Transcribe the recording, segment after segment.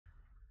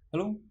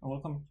Hello and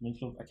welcome to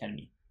RESTful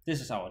Academy. This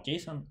is our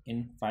JSON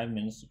in 5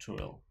 minutes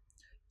tutorial.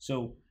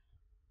 So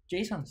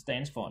JSON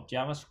stands for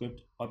JavaScript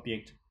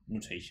Object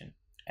Notation,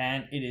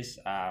 and it is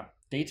a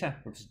data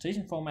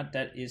representation format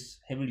that is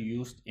heavily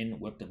used in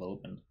web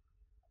development.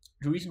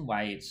 The reason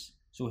why it's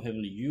so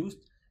heavily used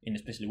in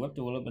especially web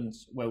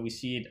developments, where we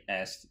see it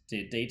as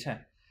the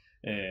data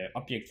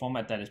object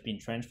format that is being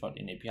transferred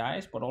in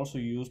APIs, but also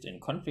used in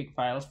config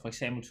files, for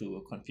example,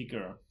 to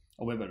configure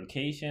a web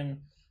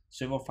application,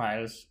 server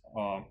files,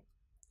 or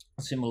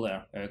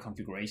similar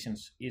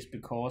configurations, is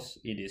because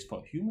it is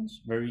for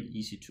humans very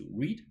easy to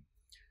read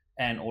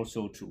and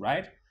also to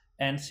write,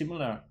 and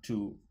similar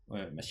to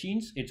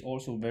machines, it's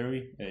also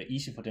very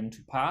easy for them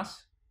to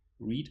parse,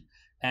 read,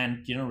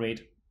 and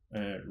generate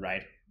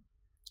write.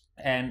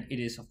 And it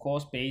is of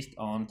course based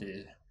on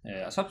the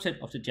subset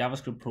of the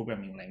JavaScript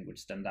programming language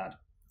standard.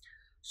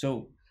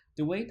 So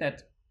the way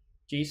that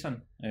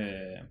JSON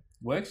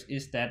works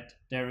is that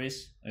there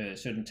is a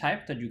certain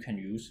type that you can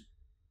use,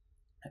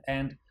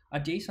 and a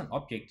JSON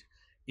object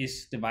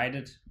is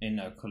divided in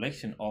a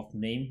collection of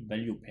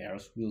name-value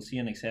pairs. We'll see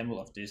an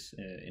example of this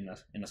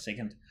in a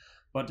second.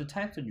 But the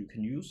type that you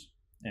can use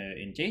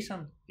in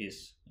JSON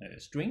is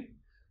string,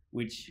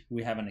 which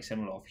we have an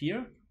example of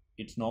here.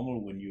 It's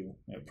normal when you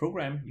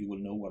program, you will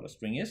know what a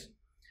string is.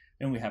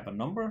 Then we have a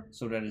number,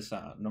 so that is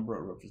a number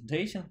of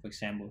representation, for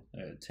example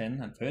 10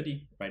 and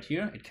 30 right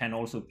here. It can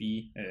also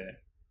be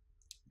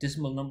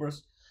decimal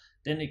numbers.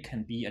 Then it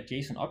can be a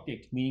JSON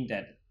object, meaning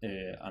that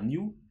a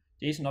new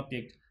JSON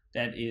object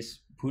that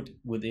is put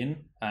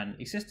within an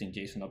existing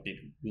JSON object.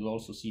 We'll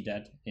also see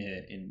that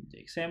in the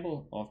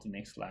example of the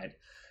next slide.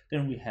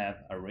 Then we have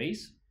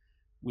arrays,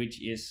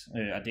 which is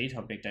a data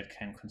object that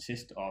can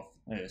consist of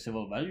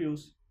several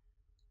values.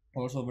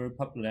 Also very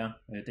popular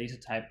data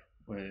type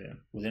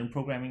within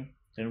programming.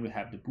 Then we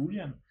have the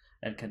Boolean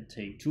that can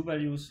take two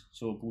values.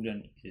 So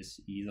Boolean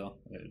is either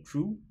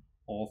true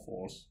or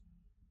false.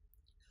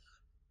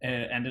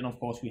 And then of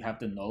course we have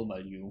the null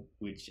value,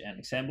 which an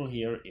example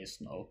here is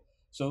null.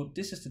 So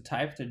this is the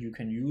type that you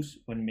can use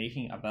when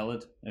making a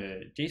valid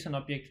JSON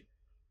object.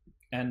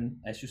 And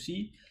as you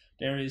see,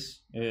 there is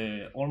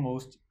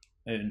almost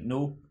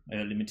no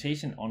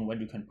limitation on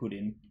what you can put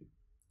in,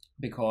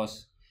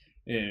 because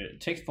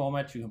text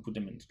formats, you can put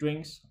them in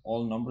strings,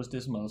 all numbers,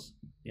 decimals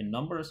in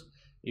numbers.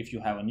 If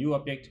you have a new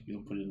object, you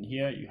can put it in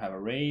here. You have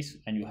arrays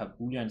and you have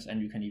booleans,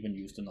 and you can even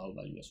use the null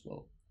value as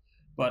well.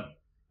 But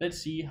let's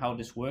see how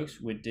this works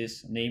with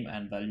this name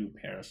and value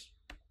pairs.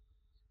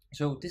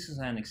 So this is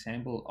an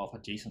example of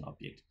a JSON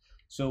object.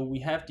 So we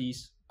have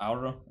these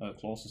outer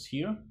clauses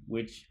here,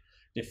 which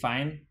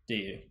define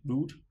the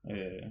root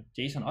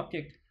JSON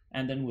object,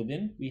 and then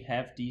within we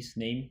have these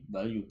name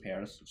value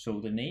pairs. So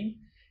the name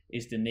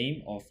is the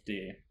name of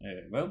the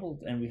variable,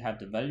 and we have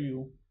the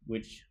value,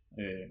 which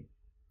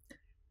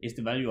is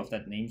the value of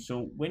that name.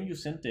 So when you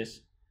send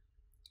this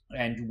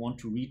and you want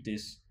to read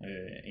this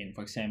in,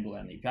 for example,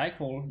 an API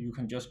call, you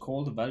can just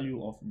call the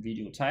value of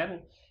video title,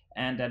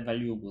 and that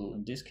value will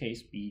in this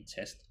case be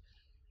test.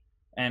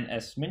 And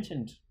as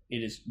mentioned,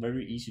 it is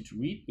very easy to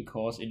read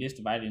because it is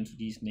divided into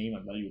these name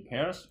and value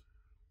pairs,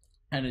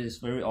 and it is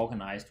very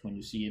organized when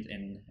you see it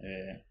in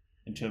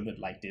interpret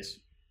like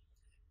this.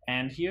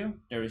 And here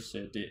there is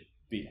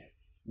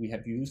we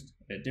have used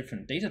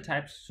different data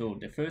types. So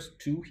the first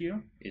two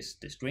here is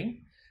the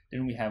string,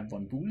 then we have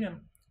one boolean,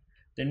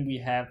 then we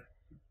have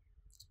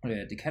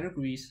the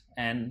categories,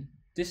 and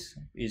this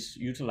is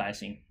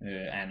utilizing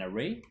an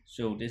array.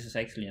 So this is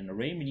actually an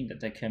array, meaning that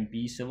there can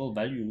be several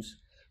values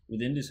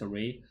within this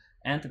array,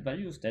 and the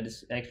values that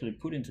is actually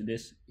put into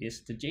this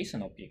is the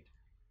JSON object.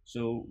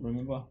 So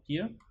remember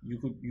here, you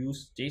could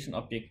use JSON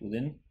object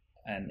within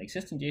an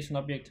existing JSON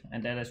object,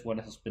 and that is what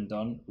has been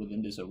done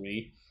within this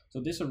array.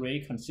 So this array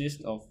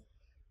consists of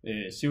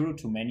 0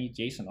 to many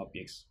JSON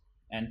objects,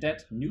 and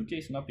that new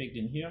JSON object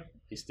in here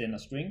is then a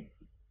string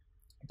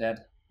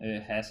that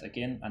has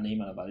again a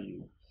name and a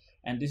value.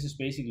 And this is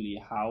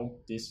basically how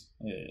this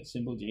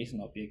simple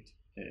JSON object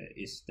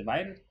is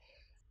divided.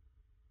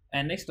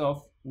 And next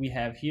off, we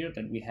have here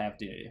that we have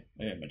the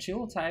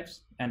material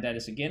types, and that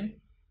is again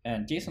a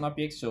JSON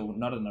object, so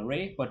not an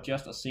array, but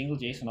just a single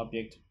JSON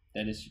object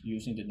that is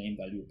using the name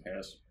value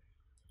pairs.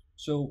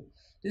 So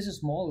this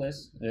is more or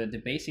less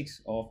the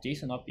basics of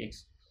JSON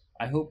objects.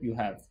 I hope you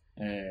have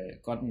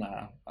gotten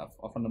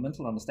a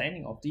fundamental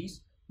understanding of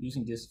these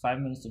using this 5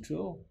 minutes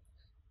tutorial.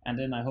 And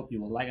then I hope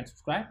you will like and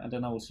subscribe, and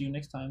then I will see you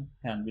next time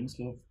here on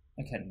RESTful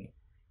Academy.